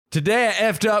Today I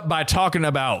effed up by talking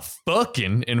about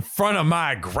fucking in front of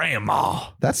my grandma.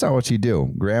 That's not what you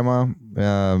do. Grandma,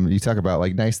 you talk about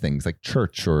like nice things like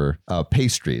church or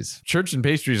pastries. Church and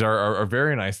pastries are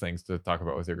very nice things to talk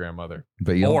about with your grandmother.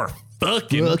 But you or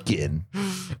fucking.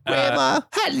 Grandma,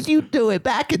 how did you do it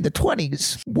back in the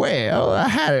 20s? Well, I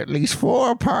had at least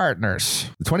 4 partners.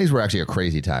 The 20s were actually a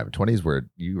crazy time. 20s were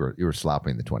you were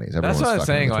slopping the 20s. Everyone That's was what I'm fucking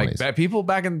saying. in the Like 20s. people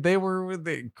back in they were,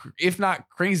 if not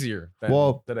crazier than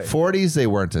today. 40s, they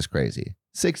weren't as crazy.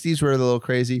 60s were a little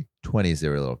crazy. 20s, they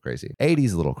were a little crazy.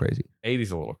 80s, a little crazy.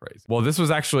 80s a little crazy. Well,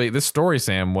 this story,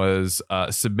 Sam, was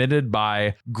submitted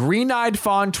by Green-Eyed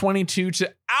Fawn 22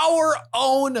 to our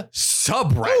own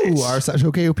subreddit. Ooh, our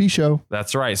Satchel KOP show.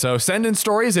 That's right. So send in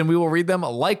stories and we will read them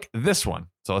like this one.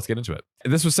 So let's get into it.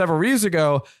 This was several years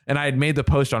ago, and I had made the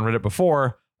post on Reddit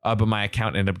before, but my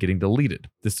account ended up getting deleted.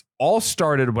 This all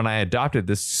started when I adopted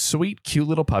this sweet, cute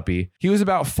little puppy. He was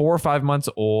about 4 or 5 months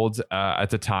old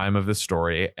at the time of this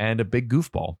story and a big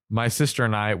goofball. My sister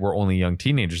and I were only young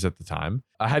teenagers at the time.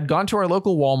 I had gone to our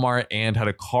local Walmart and had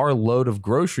a car load of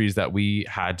groceries that we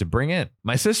had to bring in.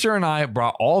 My sister and I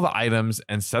brought all the items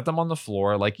and set them on the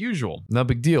floor like usual. No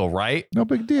big deal, right? No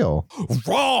big deal.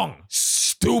 Wrong!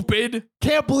 Stupid!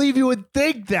 Can't believe you would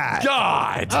think that.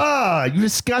 God! You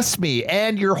disgust me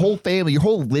and your whole family, your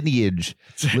whole lineage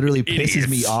literally pisses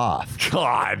me off.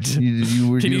 God. Can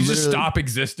you just stop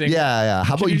existing? Yeah.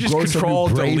 How about you just grow some control,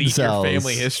 new brain delete cells? your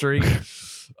family history?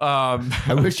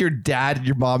 I wish your dad and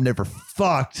your mom never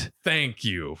fucked. Thank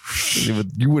you.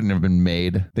 You wouldn't have been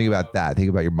made. Think about that. Think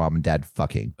about your mom and dad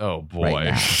fucking. Oh boy. Right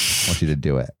now. I want you to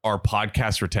do it. Our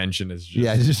podcast retention is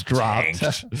just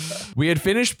dropped. We had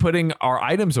finished putting our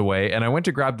items away and I went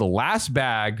to grab the last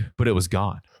bag, but it was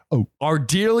gone. Oh. Our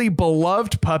dearly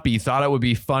beloved puppy thought it would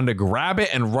be fun to grab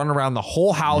it and run around the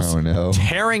whole house,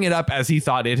 tearing it up as he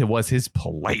thought it was his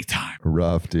playtime.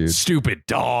 Rough, dude. Stupid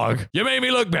dog. You made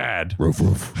me look bad. Roof,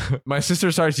 roof. My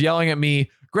sister starts yelling at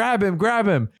me, grab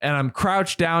him. And I'm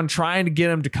crouched down trying to get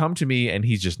him to come to me, and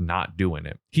he's just not doing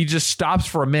it. He just stops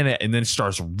for a minute and then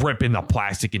starts ripping the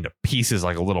plastic into pieces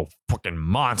like a little fucking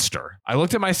monster. I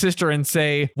looked at my sister and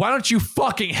say, why don't you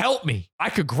fucking help me? I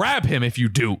could grab him if you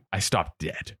do. I stop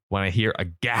dead when I hear a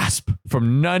gasp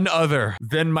from none other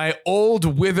than my old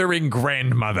withering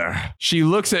grandmother. She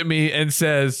looks at me and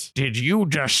says, did you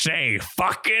just say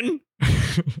fucking?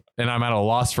 And I'm at a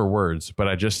loss for words, but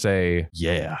I just say,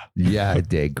 yeah. Yeah, I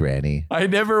did, Granny. I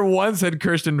never once had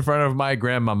cursed in front of my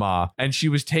grandmama, and she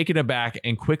was taken aback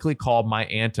and quickly called my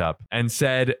aunt up and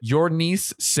said, your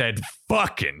niece said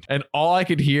fucking. And all I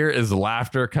could hear is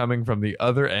laughter coming from the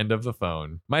other end of the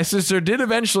phone. My sister did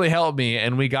eventually help me,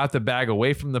 and we got the bag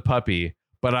away from the puppy,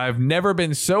 but I've never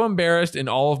been so embarrassed in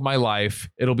all of my life.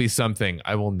 It'll be something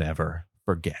I will never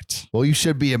forget. Well, you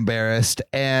should be embarrassed,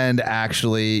 and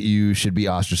actually you should be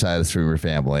ostracized from your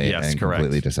family. Yes, and correct.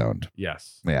 Completely disowned.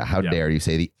 Yes. Yeah. How dare you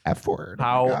say the F word?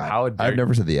 How dare I've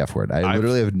never said the F word. I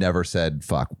literally have never said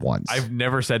fuck once. I've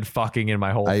never said fucking in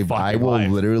my whole I fucking will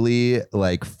life. literally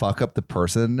like fuck up the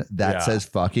person that says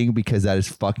fucking, because that is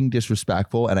fucking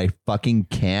disrespectful, and I fucking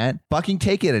can't fucking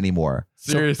take it anymore.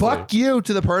 Seriously. So fuck you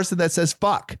to the person that says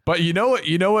fuck. But you know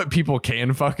what people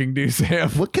can fucking do, Sam?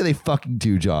 What can they fucking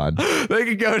do, John? They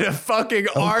can go to fucking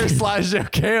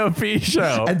r/KOP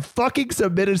show and fucking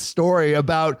submit a story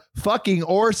about fucking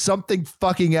or something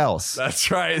fucking else.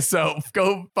 That's right. So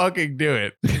go fucking do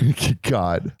it.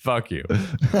 God. Fuck you.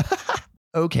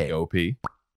 Okay. OP.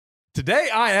 Today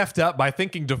I effed up by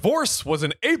thinking divorce was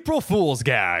an April Fool's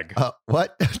gag.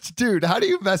 What? Dude, how do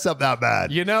you mess up that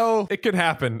bad? You know, it can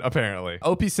happen, apparently.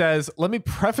 OP says, let me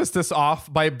preface this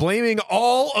off by blaming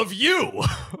all of you.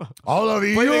 All of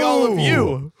you. Blaming all of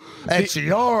you. It's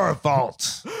your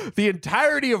fault. The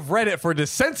entirety of Reddit for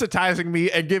desensitizing me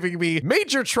and giving me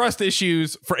major trust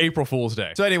issues for April Fool's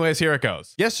Day. So anyways, here it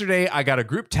goes. Yesterday, I got a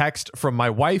group text from my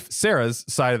wife, Sarah's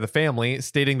side of the family,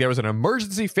 stating there was an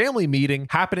emergency family meeting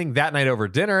happening that night over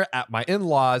dinner at my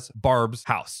in-laws, Barb's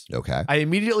house. Okay. I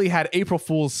immediately had April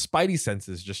Fool's spidey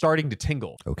senses just starting to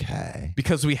tingle. Okay.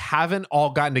 Because we haven't all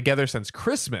gotten together since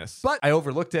Christmas, but I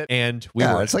overlooked it and we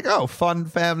were. It's like, oh, fun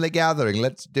family gathering.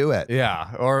 Let's do it.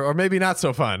 Yeah. Or maybe not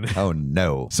so fun. Oh,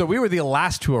 no. So we were the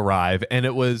last to arrive, and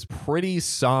it was pretty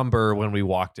somber when we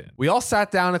walked in. We all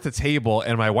sat down at the table,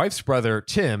 and my wife's brother,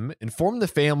 Tim, informed the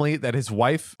family that his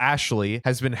wife, Ashley,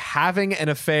 has been having an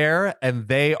affair, and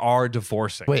they are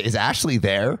divorcing. Wait, is Ashley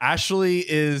there? Ashley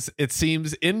is, it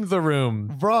seems, in the room.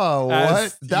 Bro,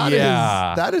 what?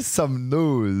 That is some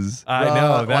news. I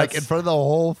know. Like in front of the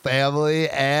whole family,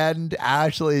 and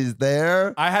Ashley's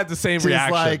there. I had the same She's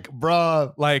reaction. like,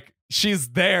 bro. Like, she's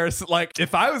there. So, like,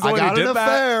 if I was the I one who got an did that,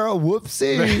 affair.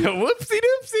 Whoopsie. whoopsie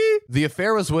doopsie. The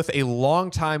affair was with a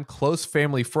longtime close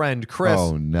family friend, Chris,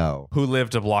 Oh no. who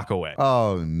lived a block away.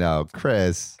 Oh no,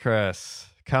 Chris. Chris.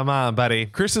 Come on, buddy.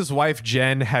 Chris's wife,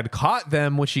 Jen, had caught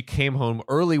them when she came home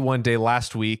early one day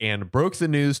last week and broke the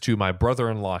news to my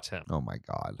brother-in-law, Tim. Oh my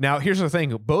God. Now, here's the thing.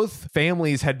 Both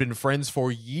families had been friends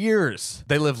for years.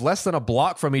 They live less than a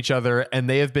block from each other, and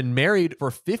they have been married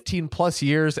for 15 plus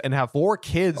years and have 4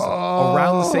 kids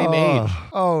around the same age.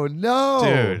 Oh no.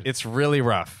 Dude, it's really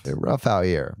rough. They're rough out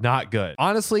here. Not good.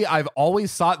 Honestly, I've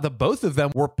always thought that both of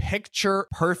them were picture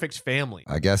perfect family.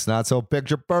 I guess not so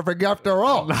picture perfect after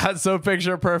all. Not so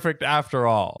picture perfect after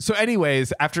all. So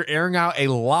anyways, after airing out a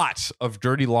lot of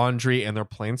dirty laundry and their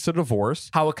plans to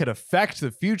divorce, how it could affect the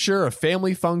future of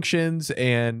family functions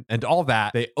and all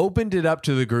that, they opened it up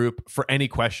to the group for any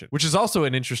question, which is also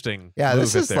an interesting Yeah, move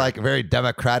this if is they're- like very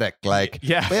democratic. Like,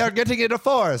 Yeah. we are getting a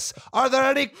divorce. Are there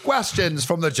any questions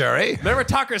from the jury?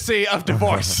 meritocracy of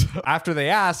divorce. After they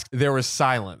asked, there was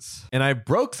silence. And I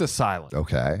broke the silence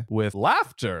Okay. with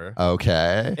laughter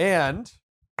Okay. and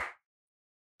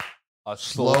a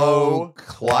Slow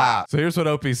clap. So here's what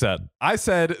Opie said. I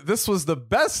said, this was the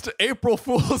best April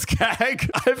Fool's gag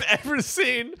I've ever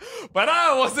seen, but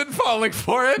I wasn't falling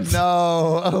for it.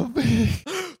 No.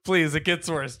 Please, it gets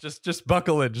worse. Just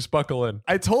buckle in. Just buckle in.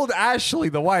 I told Ashley,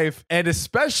 the wife, and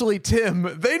especially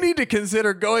Tim, they need to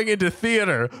consider going into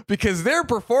theater because their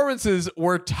performances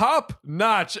were top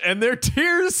notch and their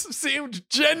tears seemed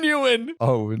genuine.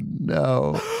 Oh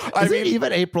no. I Is it mean-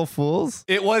 even April Fool's?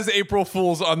 It was April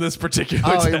Fool's on this particular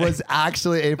Oh, day. it was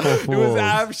actually April Fool's. It was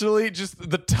actually just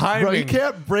the timing. Bro, you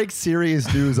can't break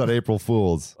serious news on April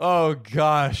Fool's. Oh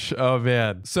gosh. Oh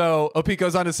man. So OP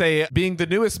goes on to say, being the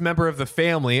newest member of the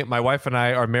family, my wife and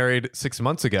I are married 6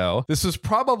 months ago. This was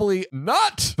probably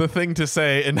not the thing to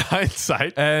say in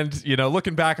hindsight. And, you know,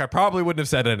 looking back, I probably wouldn't have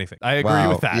said anything. I agree Wow.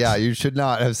 with that. Yeah, you should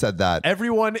not have said that.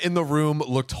 Everyone in the room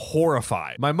looked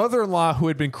horrified. My mother-in-law, who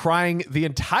had been crying the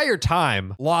entire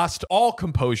time, lost all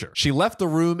composure. She left the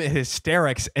room in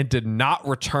hysterics and did not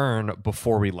return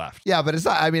before we left. Yeah, but it's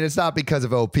not. I mean, it's not because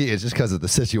of OP. It's just because of the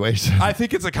situation. I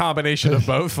think it's a combination of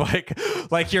both.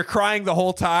 Like you're crying the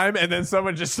whole time, and then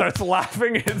someone just starts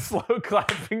laughing and slow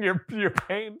clapping your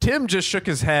pain. Tim just shook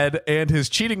his head, and his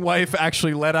cheating wife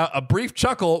actually let out a brief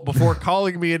chuckle before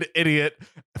calling me an idiot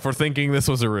for thinking this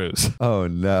was a ruse. Oh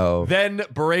no. Then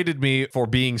berated me for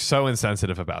being so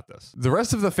insensitive about this. The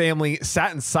rest of the family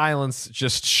sat in silence,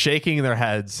 just shaking their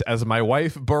heads as my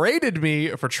wife berated me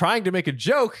for trying to make a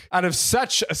joke out of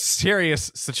such a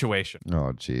serious situation.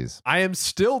 Oh jeez. I am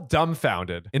still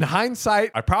dumbfounded. In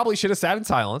hindsight, I probably should have sat in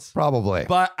silence. Probably.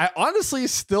 But I honestly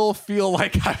still feel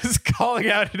like I was calling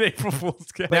out an April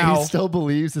Fool's gag. But he still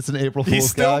believes it's an April He Fool's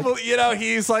still, gag.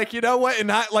 he's like, you know what?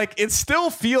 And it still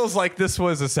feels like this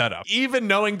was a setup. Even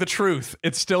knowing the truth,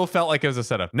 it still felt like it was a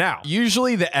setup. Now,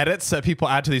 usually the edits that people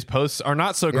add to these posts are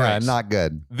not so great. Yeah, not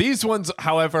good. These ones,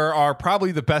 however, are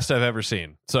probably the best I've ever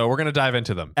seen. So we're going to dive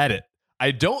into them. Edit.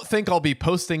 I don't think I'll be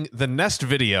posting the Nest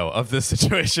video of this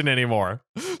situation anymore.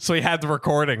 So he had the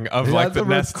recording of He like had the the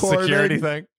Nest recording. security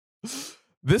thing.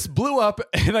 This blew up,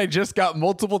 and I just got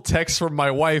multiple texts from my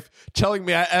wife telling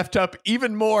me I effed up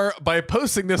even more by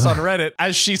posting this on Reddit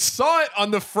as she saw it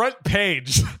on the front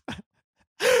page.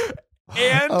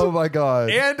 And Oh my god.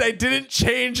 and I didn't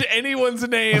change anyone's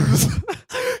names.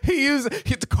 He used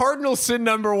the cardinal sin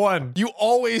number 1. You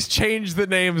always change the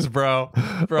names, bro.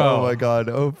 Oh my god.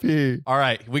 OP. All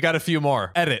right, we got a few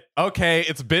more. Edit. Okay,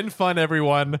 it's been fun,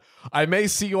 everyone. I may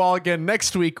see you all again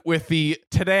next week with the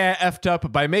Today I Effed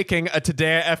Up by making a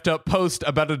Today I Effed Up post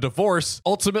about a divorce,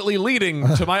 ultimately leading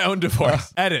to my own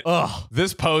divorce. Edit. Ugh,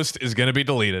 this post is going to be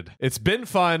deleted. It's been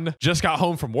fun. Just got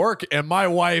home from work and my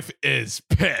wife is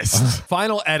pissed.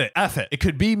 Final edit. F it. It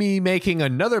could be me making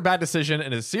another bad decision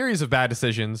in a series of bad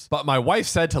decisions, but my wife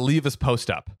said to leave this post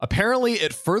up. Apparently,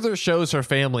 it further shows her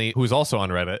family, who's also on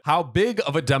Reddit, how big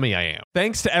of a dummy I am.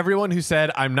 Thanks to everyone who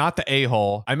said I'm not the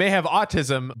a-hole. I may have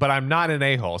autism, but I'm not an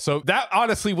a-hole. So that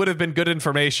honestly would have been good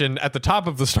information at the top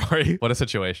of the story. What a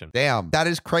situation. Damn, that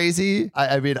is crazy.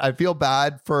 I mean, I feel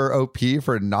bad for OP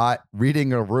for not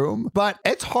reading a room, but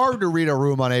it's hard to read a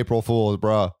room on April Fool's,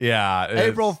 bro. Yeah.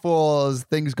 April Fool's,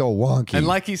 things go wonky. And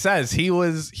like he says, he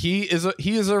is a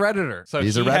Redditor. So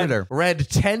He's a he had Redditor. read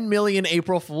 10 million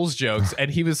April Fool's jokes,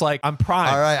 and he was like, "I'm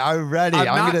primed. All right, I'm ready. I'm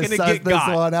I'm not going to gonna suss get this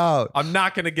got. one out. I'm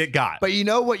not gonna get got." But you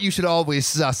know what you should always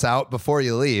suss out before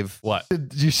you leave? What?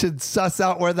 You should suss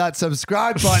out where that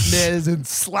subscribe button is and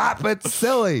slap it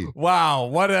silly. Wow,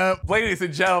 ladies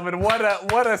and gentlemen, what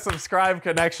a subscribe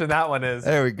connection that one is.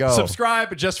 There we go.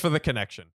 Subscribe just for the connection.